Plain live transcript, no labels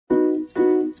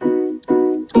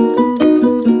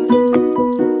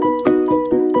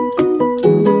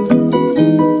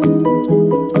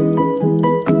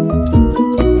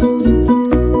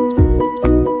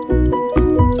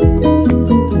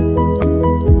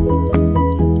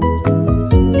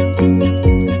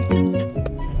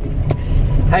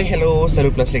Hi hello സലു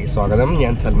പ്ലസിലേക്ക് സ്വാഗതം.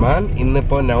 ഞാൻ സൽമാൻ.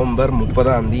 ഇന്നിപ്പോൾ നവംബർ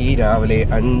 30-ാം തീയതി രാവിലെ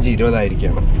 5:20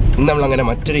 ആയിരിക്കുകയാണ്. ഇന്ന് നമ്മളങ്ങനെ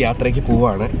മറ്റൊരു യാത്രയ്ക്ക്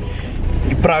പോവാണ്.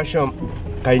 ഇപ്രാവശ്യം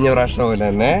കഴിഞ്ഞ പ്രാവശ്യം പോലെ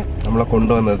തന്നെ നമ്മളെ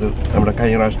കൊണ്ടുവന്നത് നമ്മുടെ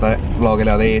കഴിഞ്ഞ പ്രാവശ്യത്തെ വ്ളോഗിൽ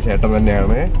അതേ ചേട്ടൻ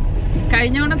തന്നെയാണ്.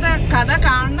 കഴിഞ്ഞ തവണത്തെ കഥ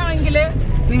കാണണമെങ്കിൽ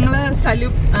നിങ്ങൾ സലു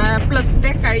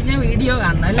പ്ലസിന്റെ കഴിഞ്ഞ വീഡിയോ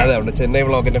കാണണം അല്ലേ? അതെ, ചെന്നൈ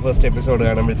വ്ളോഗിന്റെ ഫസ്റ്റ് എപ്പിസോഡ്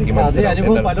കാണുമ്പോഴത്തേക്കും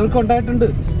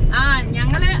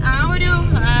ഞങ്ങള് ആ ഒരു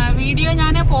വീഡിയോ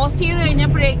ഞാൻ പോസ്റ്റ് ചെയ്ത്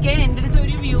കഴിഞ്ഞപ്പോഴേക്ക് എൻ്റെ അടുത്ത്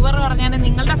ഒരു വ്യൂവർ പറഞ്ഞാൽ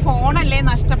നിങ്ങളുടെ ഫോണല്ലേ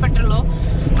നഷ്ടപ്പെട്ടുള്ളൂ,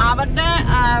 അവരുടെ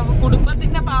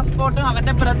കുടുംബത്തിന്റെ പാസ്പോർട്ടും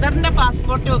അവരുടെ ബ്രദറിന്റെ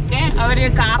പാസ്പോർട്ടും ഒക്കെ അവര്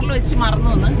കാറിൽ വെച്ച് മറന്നു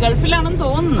എന്ന്. ഗൾഫിലാണെന്ന്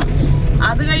തോന്നുന്നു.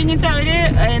 അത് കഴിഞ്ഞിട്ട് അവര്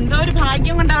എന്തോ ഒരു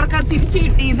ഭാഗ്യം കൊണ്ട് അവർക്ക് അത് തിരിച്ചു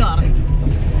കിട്ടിയെന്ന് പറയും.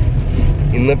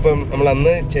 ഇന്നിപ്പം നമ്മൾ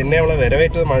അന്ന് ചെന്നൈ നമ്മളെ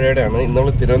വരവേറ്റത് മഴയോടെയാണ്. ഇന്ന്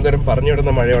നമ്മൾ തിരുവനന്തപുരം പറഞ്ഞു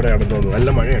വിടുന്ന മഴയോടെയാണെന്ന് തോന്നുന്നു. നല്ല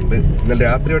മഴയുണ്ട്. ഇന്നലെ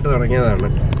രാത്രി തൊട്ട് തുടങ്ങിയതാണ്.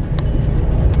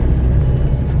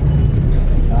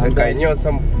 കഴിഞ്ഞ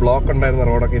ദിവസം ബ്ലോക്ക് ഉണ്ടായിരുന്ന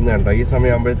റോഡൊക്കെ ഇന്ന് കണ്ടോ. ഈ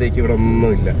സമയം ആകുമ്പോഴത്തേക്ക് ഇവിടെ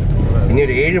ഒന്നുമില്ല. ഇനി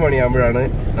ഒരു 7 മണിയാകുമ്പോഴാണ്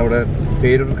നമ്മുടെ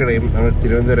പേരൂർക്കടയും നമ്മുടെ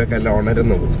തിരുവനന്തപുരമൊക്കെ എല്ലാം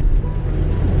ഉണരുന്നത്.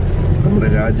 നമ്മുടെ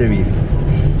രാജവീതി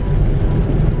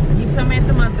ഈ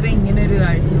സമയത്ത് മാത്രമേ ഇങ്ങനെ ഒരു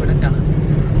കാഴ്ച ഇവിടെ കാണാം.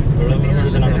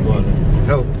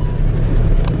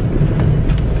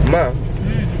 അമ്മ,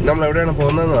 നമ്മൾ എവിടെയാണ്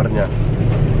പോകുന്നതെന്ന് പറഞ്ഞാ?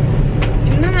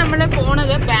 ഇന്ന് നമ്മള്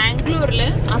പോണത് ബാംഗ്ലൂരില്.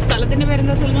 ആ സ്ഥലത്തിന്റെ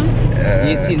പേരെന്താ സൽമാൻ?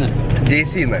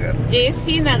 ജെ.സി.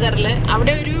 നഗറില്.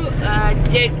 അവിടെ ഒരു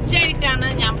ജഡ്ജായിട്ടാണ്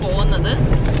ഞാൻ പോകുന്നത്.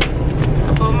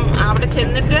 അപ്പം അവിടെ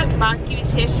ചെന്നിട്ട് ബാക്കി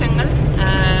വിശേഷങ്ങൾ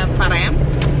പറയാം.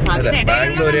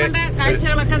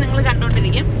 കാഴ്ചകളൊക്കെ നിങ്ങൾ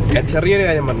കണ്ടോണ്ടിരിക്കും. ചെറിയൊരു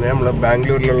കാര്യം പറഞ്ഞ, നമ്മള്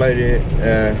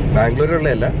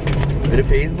ബാംഗ്ലൂരിലുള്ളതല്ല, ഒരു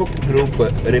ഫേസ്ബുക്ക് ഗ്രൂപ്പ്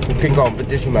ഒരു കുക്കിംഗ്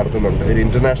കോമ്പറ്റീഷൻ നടത്തുന്നുണ്ട്, ഒരു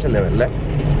ഇന്റർനാഷണൽ ലെവലില്.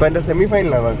 ഇപ്പൊ എന്റെ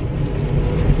സെമിഫൈനലാണ്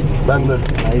ബാംഗ്ലൂർ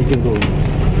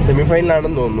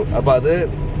സെമിഫൈനലാണെന്ന് തോന്നുന്നു. അപ്പൊ അത്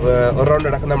ഒരു റൗണ്ട്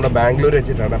നടക്കുന്ന നമ്മുടെ ബാംഗ്ലൂർ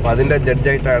വെച്ചിട്ടാണ്. അപ്പൊ അതിന്റെ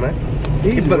ജഡ്ജായിട്ടാണ്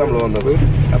ഇപ്പൊ നമ്മൾ വന്നത്.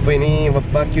 അപ്പൊ ഇനി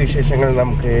ബാക്കി വിശേഷങ്ങൾ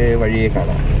നമുക്ക് വഴിയെ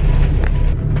കാണാം.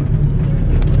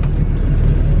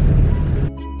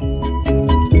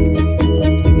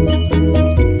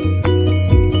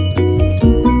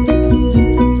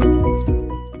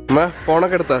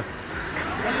 ഫോണൊക്കെ എടുത്താ?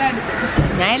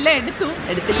 ഞാൻ എല്ലാം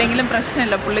എടുത്തില്ലെങ്കിലും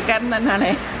പ്രശ്നമില്ല, പുള്ളിക്കാരൻ തന്നെയാണ്.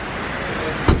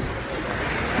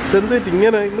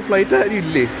 ഇങ്ങനെ ഇന്ന് ഫ്ലൈറ്റ് ആരും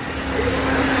ഇല്ലേ?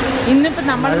 ഇന്നിപ്പോ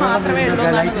നമ്മൾ മാത്രമേ ഉള്ളൂ.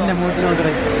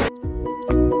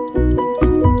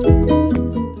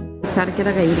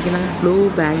 സർക്കയുടെ കയ്യിരിക്കുന്ന ബ്ലൂ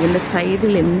ബാഗിന്റെ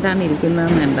സൈഡിൽ എന്താണ്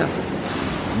ഇരിക്കുന്നതെന്ന് കണ്ടോ?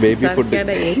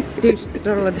 സർക്കയുടെ ഏറ്റവും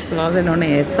ഇഷ്ടമുള്ള സാധനമാണ്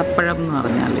ഏത്തപ്പഴം എന്ന്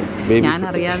പറഞ്ഞാല്. ഞാൻ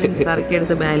അറിയാതെ സർക്ക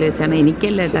എടുത്ത് ബാഗിൽ വെച്ചാണ്.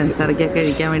 എനിക്കല്ല ഏട്ടാ, സർക്ക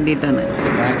കഴിക്കാൻ വേണ്ടിയിട്ടാണ്.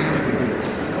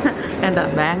 വേണ്ട,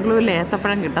 ബാംഗ്ലൂരിൽ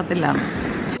ഏത്തപ്പഴം കിട്ടത്തില്ല.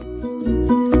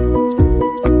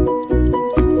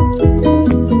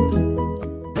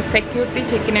 സെക്യൂരിറ്റി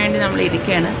ചെക്കിന് വേണ്ടി നമ്മൾ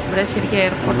ഇരിക്കുകയാണ്. ഇവിടെ ശരിക്കും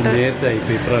എയർപോർട്ട്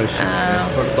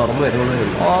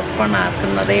ഓപ്പൺ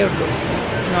ആക്കുന്നതേ ഉള്ളൂ,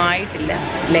 ഒന്നും ആയിട്ടില്ല.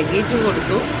 ലഗേജ്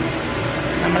കൊടുത്തു.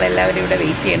 നമ്മളെല്ലാവരും ഇവിടെ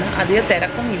വെയിറ്റ് ചെയ്യണം. അധികം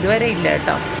തിരക്കും ഇതുവരെ ഇല്ല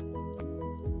കേട്ടോ.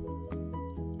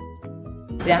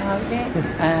 രാവിലെ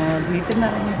വീട്ടിൽ നിന്ന്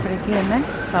ഇറങ്ങിയപ്പോഴേക്ക് തന്നെ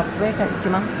സബ്വേ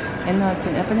കഴിക്കണം എന്ന്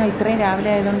വെച്ചാൽ, അപ്പം ഞാൻ ഇത്രയും രാവിലെ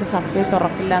ആയതുകൊണ്ട് സബ്വേ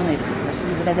തുറക്കില്ല എന്നായിരിക്കും. പക്ഷെ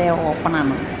ഇവിടെ അതേ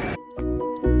ഓപ്പണാണ്.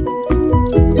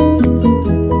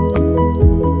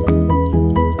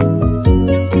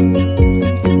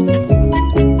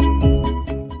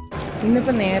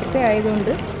 ഇന്നിപ്പോൾ നേരത്തെ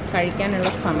ആയതുകൊണ്ട് കഴിക്കാനുള്ള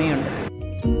സമയമുണ്ട്.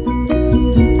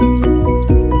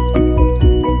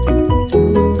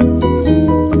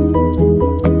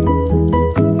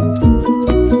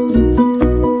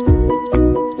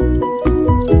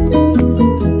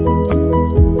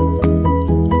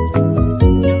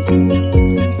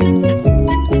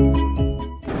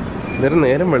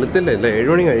 നേരം വെളുത്തില്ല, 7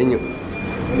 മണി കഴിഞ്ഞു.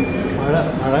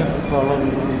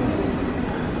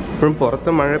 ഇപ്പോഴും പുറത്ത്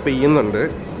മഴ പെയ്യുന്നുണ്ട്.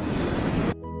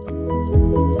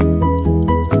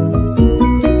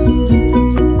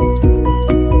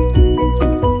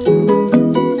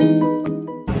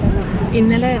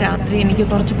 ഇന്നലെ രാത്രി എനിക്ക്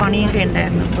കുറച്ച് പണിയൊക്കെ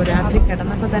ഉണ്ടായിരുന്നു. അപ്പോൾ രാത്രി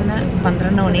കിടന്നപ്പോൾ തന്നെ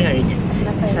 12 മണി കഴിഞ്ഞ്.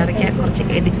 സാറിക്ക് കുറച്ച്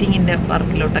എഡിറ്റിങ്ങിൻ്റെ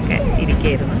വർക്കിലോട്ടൊക്കെ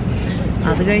ഇരിക്കുകയായിരുന്നു.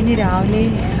 അത് കഴിഞ്ഞ് രാവിലെ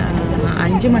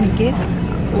 5 മണിക്ക്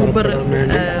ഊബർ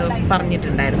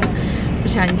പറഞ്ഞിട്ടുണ്ടായിരുന്നു.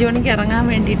 പക്ഷെ 5 മണിക്ക് ഇറങ്ങാൻ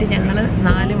വേണ്ടിയിട്ട് ഞങ്ങൾ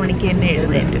 4 മണിക്ക് തന്നെ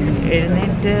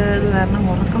എഴുന്നേറ്റ് കാരണം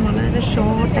ഉറക്കം വളരെ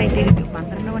ഷോർട്ടായിട്ട് കിട്ടും.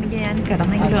 12 മണിക്ക് ഞാൻ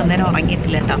കിടന്നെങ്കിലും അന്നേരം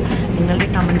ഉറങ്ങിയിട്ടില്ല കേട്ടോ. നിങ്ങളുടെ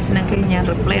കമൻസിനൊക്കെ ഞാൻ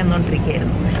റിപ്ലൈ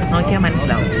തന്നുകൊണ്ടിരിക്കുകയായിരുന്നു. നോക്കിയാൽ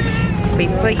മനസ്സിലാവും. അപ്പോൾ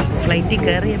ഇപ്പോൾ ഈ ഫ്ലൈറ്റിൽ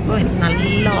കയറിയപ്പോൾ എനിക്ക്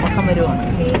നല്ല ഉറക്കം വരുവാണ്.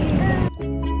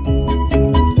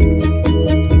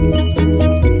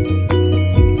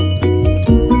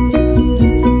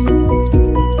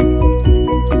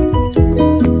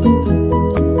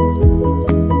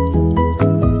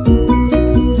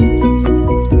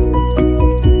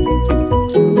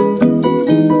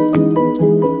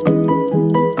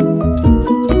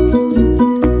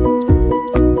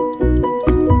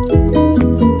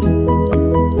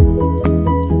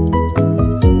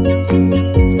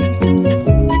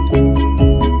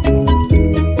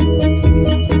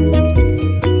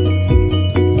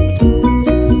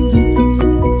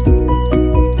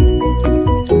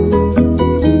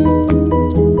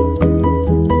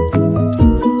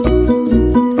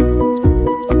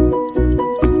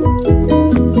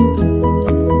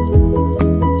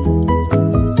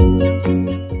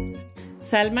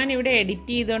 സൽമാൻ ഇവിടെ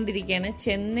എഡിറ്റ് ചെയ്തുകൊണ്ടിരിക്കുകയാണ്.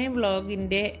 ചെന്നൈ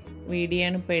വ്ളോഗിന്റെ വീഡിയോ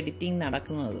ആണ് ഇപ്പോൾ എഡിറ്റിംഗ്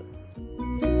നടക്കുന്നത്.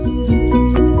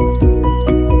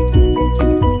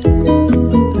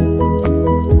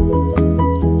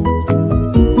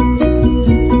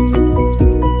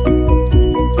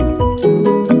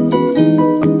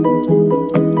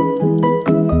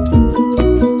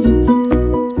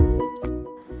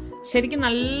 ശരിക്കും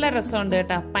നല്ല രസമുണ്ട്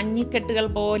കേട്ടോ. പഞ്ഞിക്കെട്ടുകൾ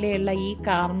പോലെയുള്ള ഈ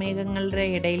കാർമേഘങ്ങളുടെ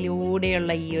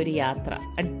ഇടയിലൂടെയുള്ള ഈ ഒരു യാത്ര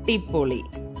അടിപൊളി.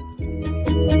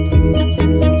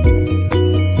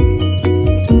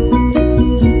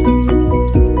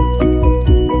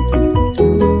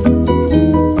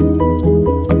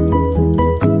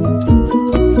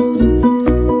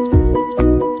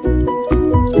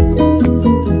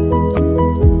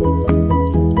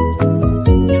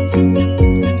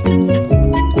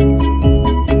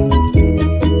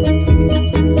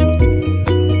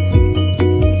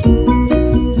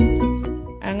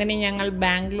 ഞങ്ങൾ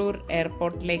ബാംഗ്ലൂർ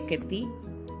എയർപോർട്ടിലേക്ക് എത്തി.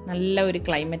 നല്ല ഒരു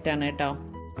ക്ലൈമറ്റ് ആണ് കേട്ടോ.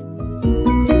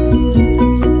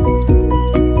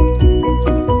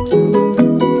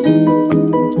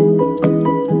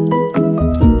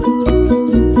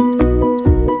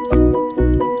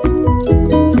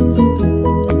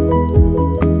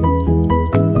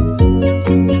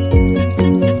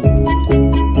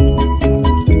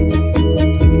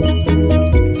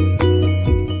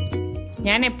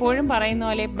 ഞാൻ എപ്പോഴും പറയുന്ന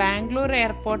പോലെ ബാംഗ്ലൂർ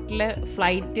എയർപോർട്ടിൽ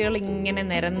ഫ്ലൈറ്റുകൾ ഇങ്ങനെ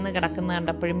നിരന്ന് കിടക്കുന്ന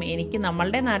കണ്ടപ്പോഴും എനിക്ക്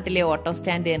നമ്മളുടെ നാട്ടിലെ ഓട്ടോ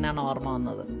സ്റ്റാൻഡ് തന്നെയാണ് ഓർമ്മ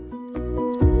വന്നത്.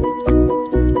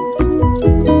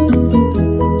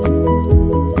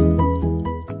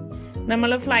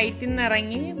 നമ്മൾ ഫ്ലൈറ്റിൽ നിന്ന്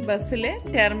ഇറങ്ങി ബസ്സിൽ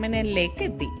ടെർമിനലിലേക്ക്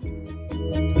എത്തി.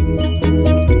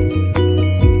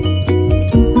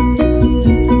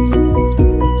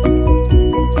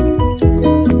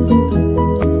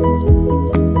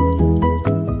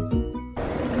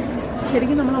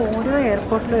 ശരിക്കും നമ്മൾ ഓരോ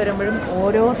എയർപോർട്ടിൽ വരുമ്പോഴും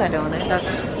ഓരോ തരമാണ് കേട്ടോ.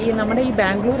 നമ്മുടെ ഈ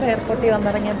ബാംഗ്ലൂർ എയർപോർട്ടിൽ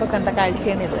വന്നിറങ്ങിയപ്പോൾ കണ്ട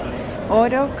കാഴ്ചയാണിത്.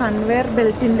 ഓരോ കൺവെയർ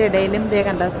ബെൽറ്റിൻ്റെ ഇടയിലും ഇതേ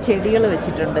കണ്ട ചെടികൾ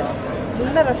വെച്ചിട്ടുണ്ട്.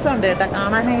 നല്ല രസമുണ്ട് കേട്ടോ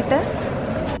കാണാനായിട്ട്.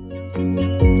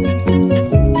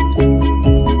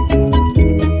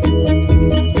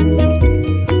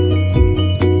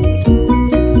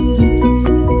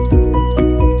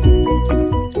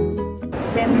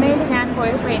 ചെന്നൈയിൽ ഞാൻ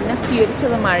പോയപ്പോൾ എന്നെ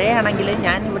സ്വീകരിച്ചത് മഴയാണെങ്കിൽ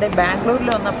ഞാൻ ഇവിടെ ബാംഗ്ലൂരിൽ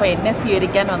വന്നപ്പോൾ എന്നെ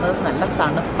സ്വീകരിക്കാൻ വന്നത് നല്ല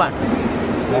തണുപ്പാണ്.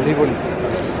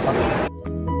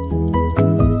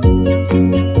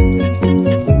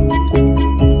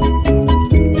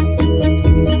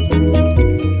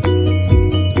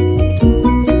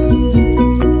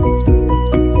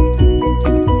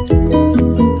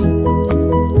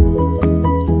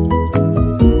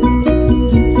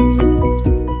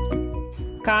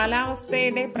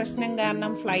 കാലാവസ്ഥയുടെ പ്രശ്നം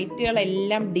കാരണം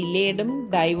ഫ്ലൈറ്റുകളെല്ലാം ഡിലേഡും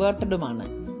ഡൈവേർട്ടഡുമാണ്.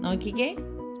 നോക്കിക്കേ,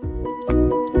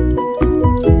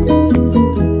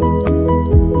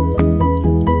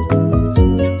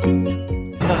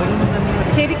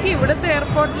 ശരിക്കും ഇവിടുത്തെ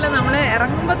എയർപോർട്ടിൽ നമ്മൾ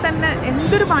ഇറങ്ങുമ്പോൾ തന്നെ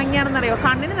എന്തൊരു ഭംഗിയാണെന്നറിയോ.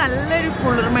 കണ്ണിന് നല്ലൊരു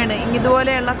കുളിർമയാണ്.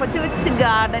 ഇതുപോലെയുള്ള കൊച്ചു കൊച്ചു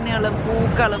ഗാർഡനുകളും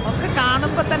പൂക്കളും ഒക്കെ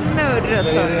കാണുമ്പോൾ തന്നെ ഒരു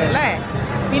രസമുണ്ട് അല്ലേ.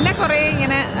 പിന്നെ കുറേ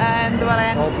ഇങ്ങനെ എന്ത്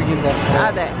പറയാൻ,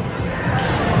 അതെ,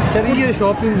 ചെറിയ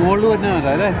ഷോപ്പിംഗ് മോൾ തന്നെ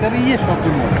അല്ലേ, ചെറിയ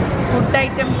ഷോപ്പിംഗ് മോൾ. ഫുഡ്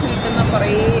ഐറ്റംസ് കിട്ടുന്ന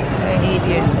കുറേ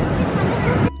ഏരിയ ഉണ്ട്.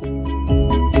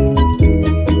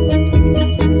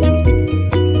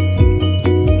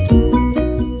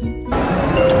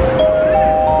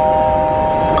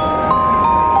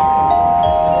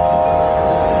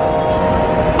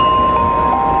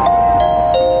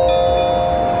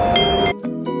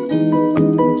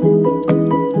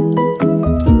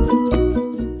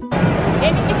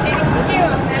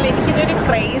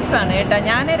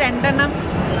 ഞാൻ 2 എണ്ണം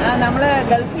നമ്മൾ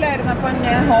ഗൾഫിലായിരുന്നപ്പം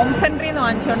ഞാൻ ഹോം സെന്ററിൽ നിന്ന്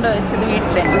വാങ്ങിച്ചുകൊണ്ട് വെച്ചത്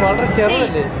വീട്ടിലെ.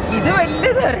 ഇത്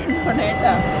വലുത് ഒരെണ്ണമാണ്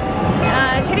കേട്ടോ.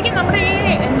 ശരിക്കും നമ്മുടെ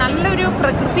ഈ നല്ലൊരു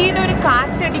പ്രകൃതിയുടെ ഒരു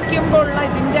കാറ്റടിക്കുമ്പോൾ ഉള്ള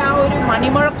ഇതിൻ്റെ ആ ഒരു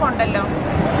മണിമുഴക്കം ഉണ്ടല്ലോ,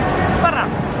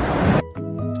 സൂപ്പറാണ്.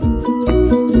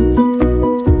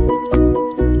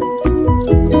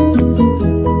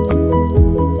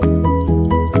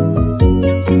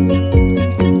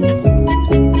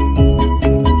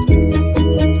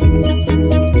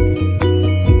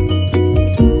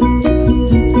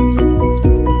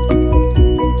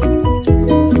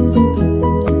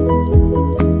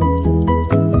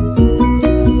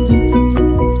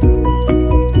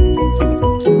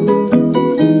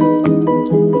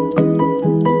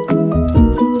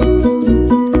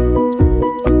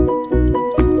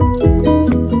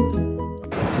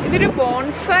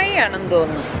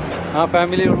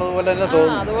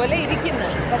 അതുപോലെ ഇരിക്കുന്നു.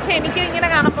 പക്ഷെ എനിക്ക് ഇങ്ങനെ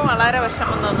കാണുമ്പോൾ വളരെ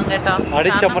വിഷമം തോന്നും കേട്ടോ.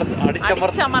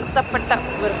 അടിച്ചമർത്തപ്പെട്ട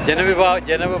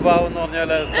ജനവിഭാഗം എന്ന്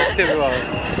പറഞ്ഞാൽ സസ്യവിഭാഗം.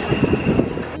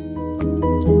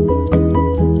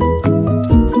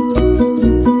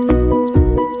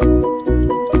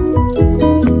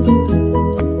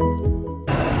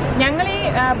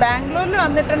 ബാംഗ്ലൂരിൽ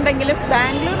വന്നിട്ടുണ്ടെങ്കിലും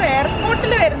ബാംഗ്ലൂർ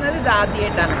എയർപോർട്ടിൽ വരുന്നത് ഇത്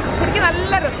ആദ്യമായിട്ടാണ്. ശരിക്കും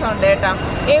നല്ല രസമുണ്ട് കേട്ടോ.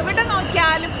 എവിടെ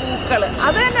നോക്കിയാലും പൂക്കൾ.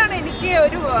 അത് തന്നെയാണ് എനിക്ക്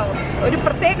ഒരു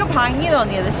പ്രത്യേക ഭംഗി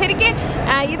തോന്നിയത്. ശരിക്കും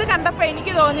ഇത് കണ്ടപ്പോൾ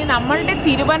എനിക്ക് തോന്നി നമ്മളുടെ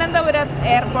തിരുവനന്തപുരം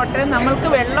എയർപോർട്ട് നമ്മൾക്ക്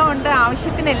വെള്ളമുണ്ട്,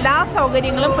 ആവശ്യത്തിന് എല്ലാ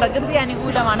സൗകര്യങ്ങളും പ്രകൃതി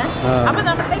അനുകൂലമാണ്. അപ്പം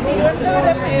നമ്മുടെ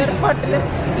തിരുവനന്തപുരം എയർപോർട്ടിൽ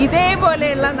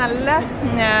ഇതേപോലെയുള്ള നല്ല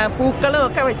പൂക്കളും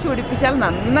ഒക്കെ വെച്ച് പിടിപ്പിച്ചാൽ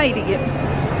നന്നായിരിക്കും.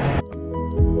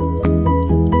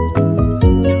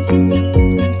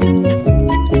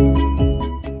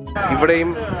 ഇവിടെയും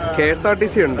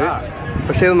KSRTC ഉണ്ട്.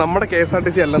 പക്ഷേ ഇത് നമ്മുടെ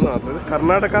KSRTC അല്ലെന്ന് പറഞ്ഞത്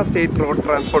കർണാടക സ്റ്റേറ്റ് റോഡ്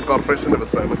ട്രാൻസ്പോർട്ട് കോർപ്പറേഷൻ്റെ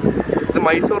ബസ്സാണ്. ഇത്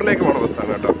മൈസൂറിലേക്ക് പോണ ബസ്സാണ്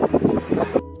കേട്ടോ.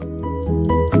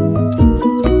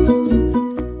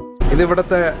 ഇത്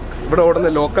ഇവിടെ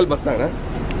ഓടുന്ന ലോക്കൽ ബസ്സാണ്.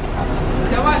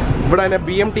 ഇവിടെ അതിനെ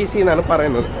BMTC എന്നാണ്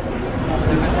പറയുന്നത്.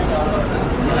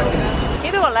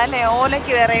 ഇത് കൊള്ളാം അല്ലേ?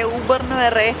 ഓലയ്ക്ക് വേറെ, ഊബറിന്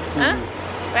വേറെ,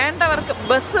 വേണ്ടവർക്ക്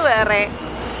ബസ് വേറെ.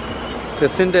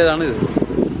 ബസ്സിൻ്റെതാണ് ഇത്.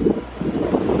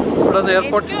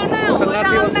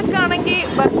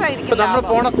 നമ്മൾ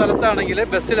പോണ സ്ഥലത്താണെങ്കിൽ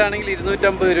ബസ്സിലാണെങ്കിൽ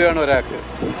 250 രൂപയാണ് ഒരാൾക്ക്.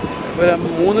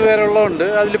 3 പേരുള്ളതുകൊണ്ട്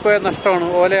അതിൽ പോയ നഷ്ടമാണ്.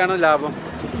 ഓലയാണ് ലാഭം.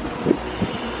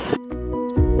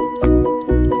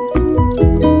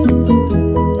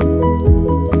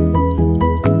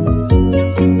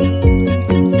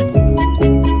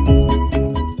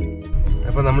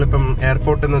 അപ്പോൾ നമ്മളിപ്പം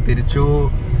എയർപോർട്ടിൽ നിന്ന് തിരിച്ചു.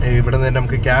 ഇവിടെ നിന്ന്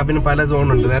നമുക്ക് ക്യാബിന് പല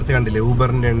സോണുണ്ട്. നേരത്തെ കണ്ടില്ലേ,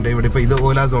 ഊബറിൻ്റെ ഉണ്ട്. ഇവിടെ ഇപ്പോൾ ഇത്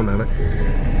ഓല സോണാണ്.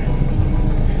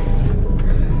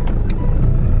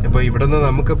 അപ്പോൾ ഇവിടെ നിന്ന്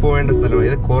നമുക്ക് പോകേണ്ട സ്ഥലമാണ്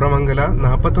ഇത് കോറമംഗല.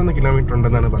 41 കിലോമീറ്റർ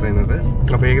ഉണ്ടെന്നാണ് പറയുന്നത്.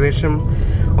 അപ്പോൾ ഏകദേശം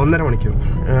 1.5 മണിക്കൂർ,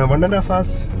 1.5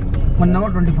 hours, 1 hour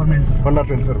 24 minutes. 1 hour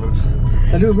 24 minutes.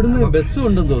 ഇവിടുന്ന് ബസ്സും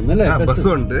ഉണ്ടെന്ന് തോന്നുന്നു.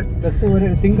 ബസ്സും ഉണ്ട്.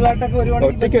 സിംഗിൾ ആയിട്ടൊക്കെ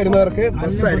ഒറ്റയ്ക്ക് വരുന്നവർക്ക്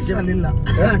ബസ്സായിരിക്കും.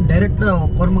 ഡയറക്റ്റ്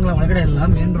കോരമംഗല ഒಳಗಡೆ അല്ല,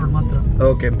 മെയിൻ റോഡ് മാത്രം.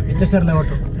 ഓക്കെ,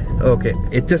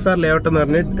 HSR ലേഔട്ട് എന്ന്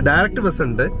പറഞ്ഞ് ഡയറക്റ്റ് ബസ്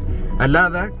ഉണ്ട്.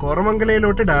 അല്ലാതെ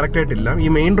കോറമംഗലയിലോട്ട് ഡയറക്റ്റ് ആയിട്ടില്ല. ഈ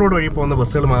മെയിൻ റോഡ് വഴി പോകുന്ന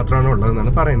ബസ്സുകൾ മാത്രമാണ്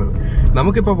ഉള്ളതെന്നാണ് പറയുന്നത്.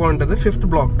 നമുക്കിപ്പോൾ പോകേണ്ടത് 5th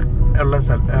ബ്ലോക്ക് ഉള്ള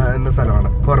എന്ന സ്ഥലമാണ്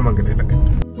കോറമംഗലയിലൊക്കെ.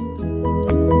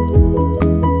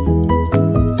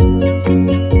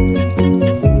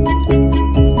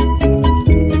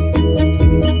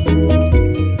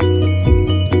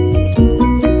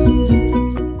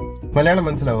 മലയാളം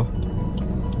മനസ്സിലാവോ?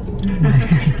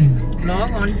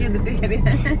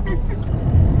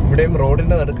 ഇവിടെയും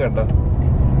റോഡിന്റെ നടുക്ക് കണ്ടോ?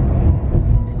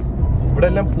 ഇവിടെ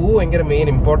എല്ലാം പൂ ഭയങ്കര മെയിൻ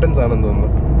ഇമ്പോർട്ടൻസ് ആണെന്ന് തോന്നുന്നു.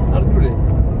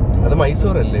 അത്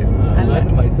മൈസൂർ അല്ലേ?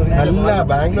 അല്ല,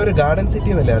 ബാംഗ്ലൂർ ഗാർഡൻ സിറ്റി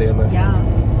എന്നല്ലേ അറിയുന്നത്?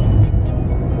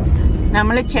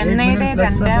 നമ്മള് ചെന്നൈയുടെ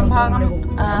 2ാം ഭാഗം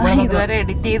ഇതുവരെ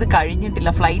എഡിറ്റ് ചെയ്ത് കഴിഞ്ഞിട്ടില്ല.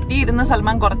 ഫ്ലൈറ്റിൽ ഇരുന്ന്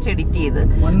സൽമാൻ കുറച്ച് എഡിറ്റ് ചെയ്ത്.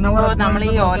 അപ്പോൾ നമ്മൾ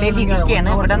ഈ ഓലയിൽ ഇരിക്കുകയാണ്.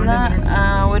 ഇവിടെ നിന്ന്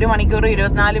 1 മണിക്കൂർ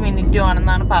 24 മിനിറ്റും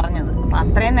ആണെന്നാണ് പറഞ്ഞത്. അപ്പൊ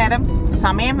അത്രയും നേരം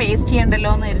സമയം വേസ്റ്റ് ചെയ്യണ്ടല്ലോ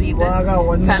എന്ന് കരുതിയിട്ട്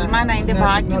സൽമാൻ അതിന്റെ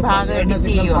ബാക്കി ഭാഗം എഡിറ്റ്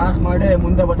ചെയ്യുവാണ്.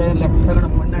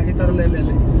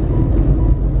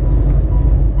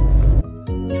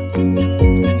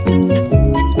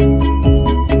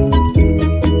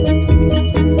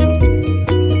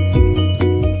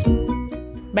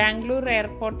 ബാംഗ്ലൂർ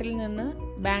എയർപോർട്ടിൽ നിന്ന്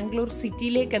ബാംഗ്ലൂർ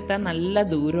സിറ്റിയിലേക്ക് എത്താൻ നല്ല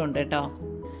ദൂരമുണ്ട് കേട്ടോ.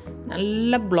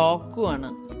 നല്ല ബ്ലോക്കുമാണ്.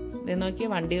 ഇത് നോക്കിയ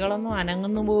വണ്ടികളൊന്നും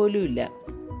അനങ്ങുന്നു പോലും ഇല്ല.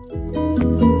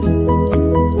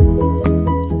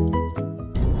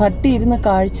 പട്ടി ഇരുന്ന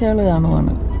കാഴ്ചകൾ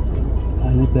കാണുവാണ്.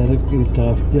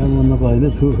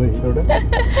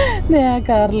 ആ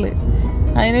കാറില്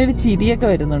അതിനൊരു ചിരിയൊക്കെ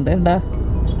വരുന്നുണ്ട്. എന്താ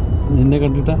നിന്നെ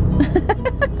കണ്ടിട്ടാ?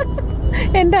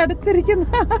 എന്റെ അടുത്തിരിക്കുന്ന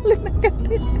ആളിനെ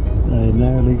കണ്ടിട്ട്.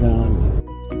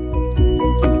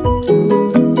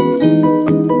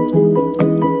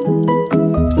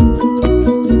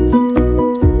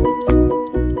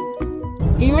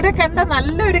 ഇവിടെ കണ്ട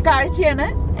നല്ലൊരു കാഴ്ചയാണ്.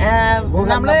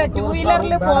 നമ്മള് 2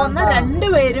 വീലറിൽ പോകുന്ന 2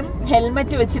 പേരും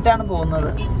ഹെൽമെറ്റ് വെച്ചിട്ടാണ് പോകുന്നത്.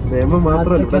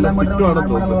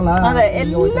 അതെ,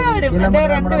 എല്ലാവരും 2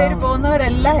 പേര്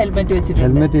പോകുന്നവരെല്ലാം ഹെൽമെറ്റ് വെച്ചിട്ടുണ്ട്.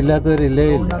 ഹെൽമെറ്റ് ഇല്ലാത്തവരില്ലേ?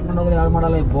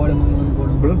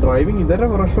 ഡ്രൈവിംഗ് ഇതര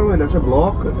പ്രശ്നമൊന്നുമില്ല, പക്ഷെ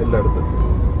ബ്ലോക്ക് എല്ലായിടത്തും.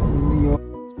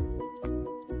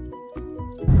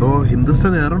 ഓ,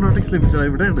 ഹിന്ദുസ്ഥാൻ എയറോനോട്ടിക്സ് ലിമിറ്റഡ്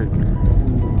ഇവിടെയാണ്.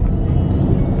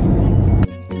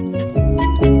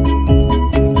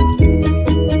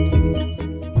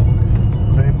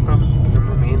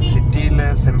 മെയിൻ സിറ്റിയിലെ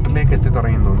സെന്ററിലേക്ക് എത്തി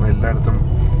തുടങ്ങി തോന്നുന്നു. എല്ലായിടത്തും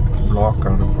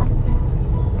ബ്ലോക്കാണ് ഇപ്പം.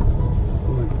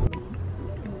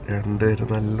 2 പേര്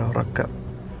നല്ല ഉറക്കം.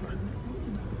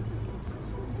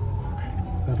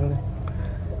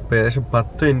 ഏകദേശം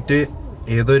 10 മിനിറ്റ്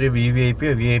ഏതൊരു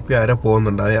VIP ആരോ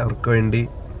പോകുന്നുണ്ട്. അവർക്ക് വേണ്ടി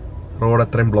റോഡ്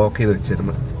അത്രയും ബ്ലോക്ക് ചെയ്ത്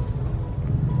വെച്ചിരുന്നു.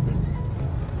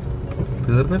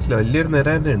 തീർന്നിട്ടില്ല, വലിയൊരു നിര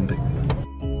തന്നെ ഉണ്ട്.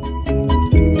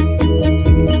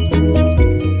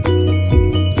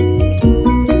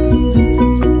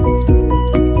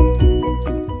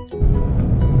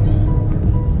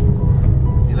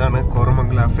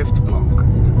 5th block.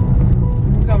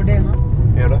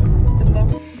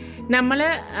 നമ്മൾ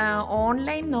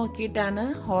ഓൺലൈൻ നോക്കിയിട്ടാണ്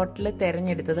ഹോട്ടൽ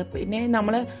തിരഞ്ഞെടുത്തത്. പിന്നെ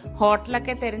നമ്മൾ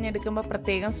ഹോട്ടലൊക്കെ തിരഞ്ഞെടുക്കുമ്പോൾ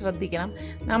പ്രത്യേകം ശ്രദ്ധിക്കണം.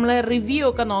 നമ്മൾ റിവ്യൂ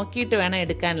ഒക്കെ നോക്കിയിട്ട് വേണം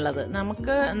എടുക്കാനുള്ളത്.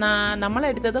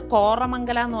 നമ്മളെടുത്തത്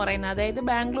കോറമംഗല എന്ന് പറയുന്നത്, അതായത്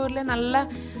ബാംഗ്ലൂരിലെ നല്ല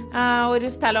ഒരു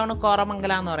സ്ഥലമാണ്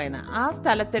കോറമംഗല എന്ന് പറയുന്നത്. ആ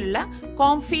സ്ഥലത്തുള്ള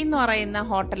കോംഫി എന്ന് പറയുന്ന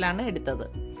ഹോട്ടലാണ് എടുത്തത്.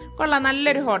 കൊള്ളാം,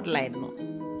 നല്ലൊരു ഹോട്ടലായിരുന്നു.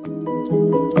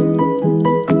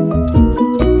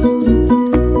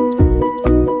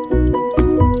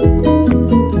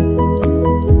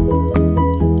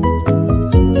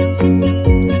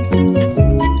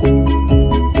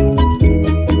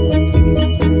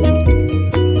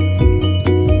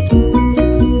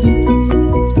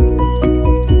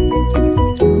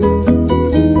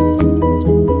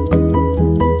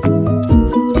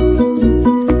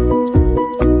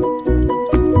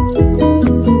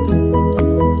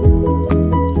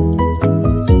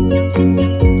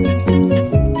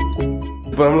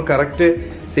 നമ്മൾ കറക്റ്റ്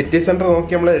സിറ്റി സെന്റർ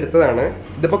നോക്കി നമ്മൾ എടുത്തതാണ്.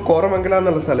 ഇതിപ്പോൾ കോറമംഗല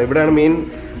എന്നുള്ള സ്ഥലം, ഇവിടെയാണ് മെയിൻ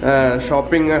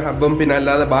ഷോപ്പിംഗ് ഹബും പിന്നെ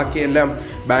അല്ലാതെ ബാക്കിയെല്ലാം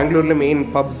ബാംഗ്ലൂരിലെ മെയിൻ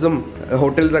പബ്സും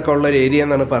ഹോട്ടൽസ് ഒക്കെ ഉള്ള ഒരു ഏരിയ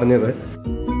എന്നാണ് പറഞ്ഞത്.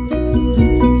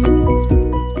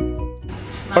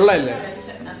 കൊള്ളാല്ലേ?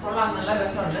 കൊള്ളാം, നല്ല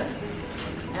രസമുണ്ട്.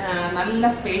 നല്ല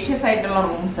സ്പേഷ്യസ് ആയിട്ടുള്ള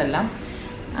റൂംസ് എല്ലാം.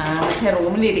 പക്ഷെ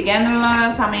റൂമിൽ ഇരിക്കാനുള്ള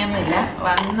സമയമൊന്നുമില്ല.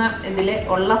 വന്ന ഇതിൽ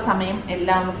ഉള്ള സമയം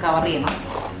എല്ലാം ഒന്ന് കവർ ചെയ്യണം.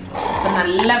 ഇപ്പം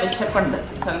നല്ല വിശപ്പുണ്ട്.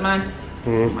 സൽമാൻ,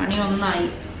 മണി 1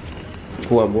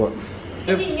 പോവാം.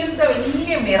 ഇങ്ങനത്തെ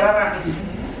വലിയ മിററാണ് ഇഷ്ടം.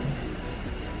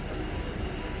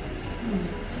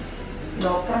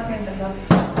 ലോക്കറൊക്കെ ഉണ്ടല്ലോ.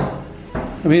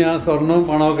 ആ സ്വർണവും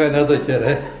പണമൊക്കെ അതിനകത്ത്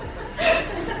വെച്ചേരെ.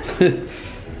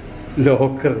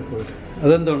 ലോക്കർ പോലെ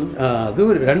അതെന്താണ്? അത്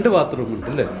 2 ബാത്റൂം ഉണ്ട്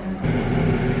അല്ലേ?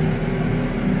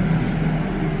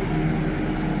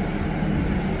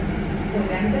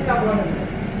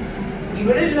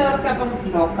 ഇവിടെ ഉള്ളവർക്ക് അപ്പം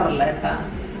ലോക്കറല്ല കേട്ടാ.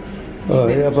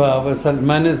 അപ്പൊ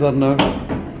സൽമാന് സ്വർണം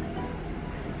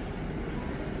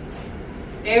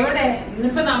എവിടെ?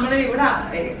 ഇന്നിപ്പോ നമ്മള് ഇവിടെ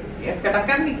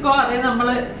കിടക്കാൻ നിക്കോ അതെ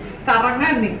നമ്മള്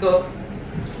കറങ്ങാൻ നിക്കോ?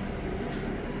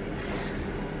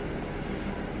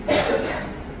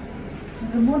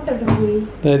 റിമോട്ടൊക്കെ പോയി.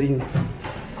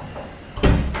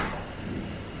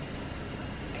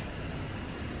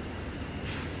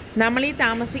 നമ്മൾ ഈ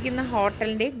താമസിക്കുന്ന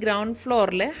ഹോട്ടലിൻ്റെ ഗ്രൗണ്ട്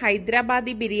ഫ്ലോറിൽ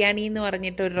ഹൈദരാബാദി ബിരിയാണി എന്ന്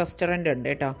പറഞ്ഞിട്ട് ഒരു റെസ്റ്റോറൻ്റ് ഉണ്ട്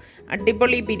കേട്ടോ.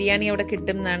 അടിപൊളി ബിരിയാണി അവിടെ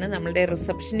കിട്ടും എന്നാണ് നമ്മളുടെ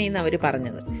റിസപ്ഷനിൽ നിന്ന് അവർ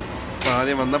പറഞ്ഞത്.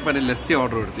 ആദ്യം വന്നപ്പോൾ ലസ്സി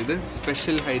ഓർഡർ കൊടുത്തു. ഇത്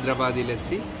സ്പെഷ്യൽ ഹൈദരാബാദി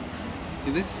ലസ്സി,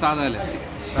 ഇത് സാധാ ലസ്സി.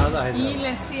 ഈ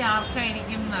ലസ്സി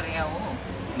ആർക്കായിരിക്കും എന്നറിയാവോ?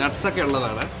 നട്ട്സ് ഒക്കെ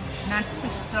ഉള്ളതാണ്. നട്ട്സ്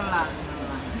ഇഷ്ടമുള്ള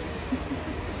ആളുകളാണ്.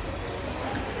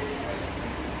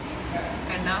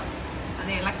 കണ്ടോ,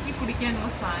 അത് ഇളക്കി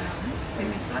കുടിക്കാനുള്ള സാധനമാണ്. പക്ഷെ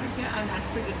നിസ്സാർക്ക് ആ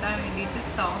നട്ട്സ് കിട്ടാൻ വേണ്ടിയിട്ട്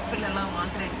ടോപ്പിലുള്ളത്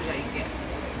മാത്രം എടുത്ത് കഴിക്കുക.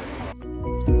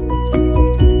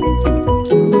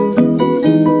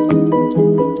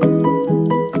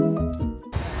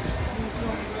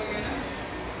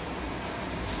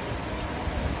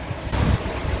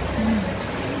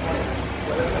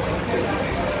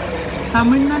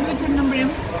 തമിഴ്നാട്ടിൽ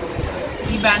ചെല്ലുമ്പോഴും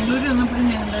ഈ ബാംഗ്ലൂരിൽ വന്നപ്പോഴും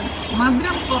ഞങ്ങൾ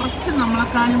മധുരം കുറച്ച്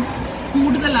നമ്മളെക്കാളും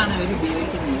കൂടുതലാണ് അവർ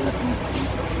ഉപയോഗിക്കുന്നത്.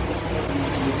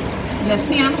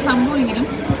 ലസ്സിയാണ് സംഭവമെങ്കിലും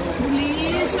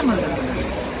ലേശം മധുരം.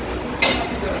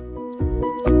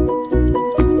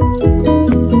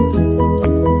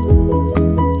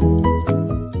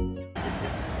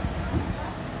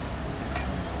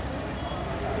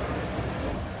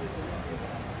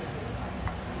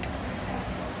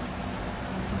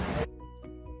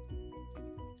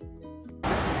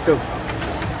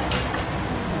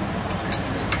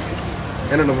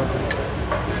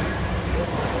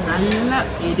 നല്ല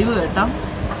എരിവ് കേട്ടോ.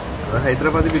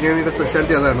 ഹൈദരാബാദി ബിരിയാണിയുടെ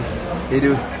സ്പെഷ്യാലിറ്റി അതാണ്,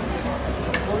 എരിവ്.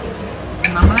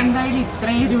 നമ്മളെന്തായാലും ഇത്ര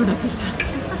എരിവ് ഇടത്തില്ല.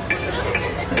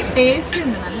 ടേസ്റ്റ്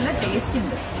ഉണ്ട്, നല്ല ടേസ്റ്റ്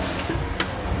ഉണ്ട്.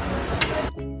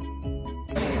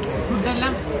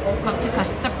 ഫുഡെല്ലാം കുറച്ച്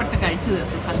കഷ്ടപ്പെട്ട് കഴിച്ചു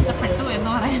തീർത്തു. കഷ്ടപ്പെട്ടു എന്ന്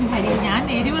പറയാൻ കാര്യം ഞാൻ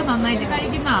എരിവ് നന്നായിട്ട്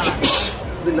കഴിക്കുന്ന ആളാണ്.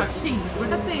 പക്ഷെ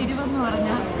ഇവിടത്തെ എരിവെന്ന്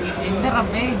പറഞ്ഞാൽ എന്റെ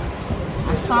റബ്ബേ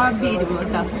അസാധ്യ എരിവ്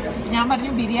കേട്ടോ. ഞാൻ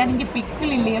പറഞ്ഞു ബിരിയാണിക്ക്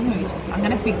പിക്കിളില്ലേ എന്ന് ചോദിച്ചു.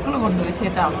 അങ്ങനെ പിക്കിള് കൊണ്ടുവച്ചു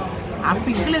കേട്ടോ. ആ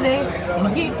പിക്കിളിതേ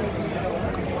എനിക്ക്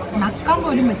നക്കാൻ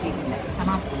പോലും പറ്റിയിട്ടില്ല,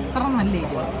 കാരണം അത്ര നല്ല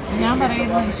എരിവ്. ഞാൻ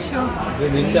പറയുന്നു ഇഷോ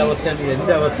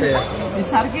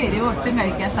നിസാർക്ക് എരിവ് ഒട്ടും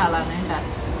കഴിക്കാത്ത ആളാണ് കേട്ടോ.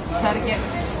 നിസാർക്ക്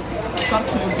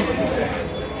കുറച്ച് ബുദ്ധിമുട്ട്.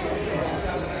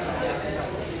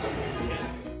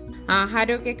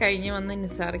 ആഹാരമൊക്കെ കഴിഞ്ഞ് വന്ന്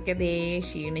നിസാർക്ക് അതേ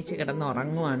ക്ഷീണിച്ച്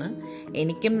കിടന്നുറങ്ങുവാണ്.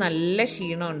 എനിക്കും നല്ല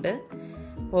ക്ഷീണമുണ്ട്.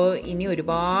 അപ്പോൾ ഇനി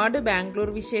ഒരുപാട് ബാംഗ്ലൂർ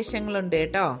വിശേഷങ്ങളുണ്ട്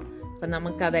കേട്ടോ. അപ്പോൾ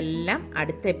നമുക്കതെല്ലാം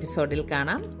അടുത്ത എപ്പിസോഡിൽ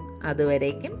കാണാം.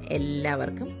 അതുവരേക്കും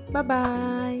എല്ലാവർക്കും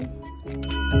ബൈ.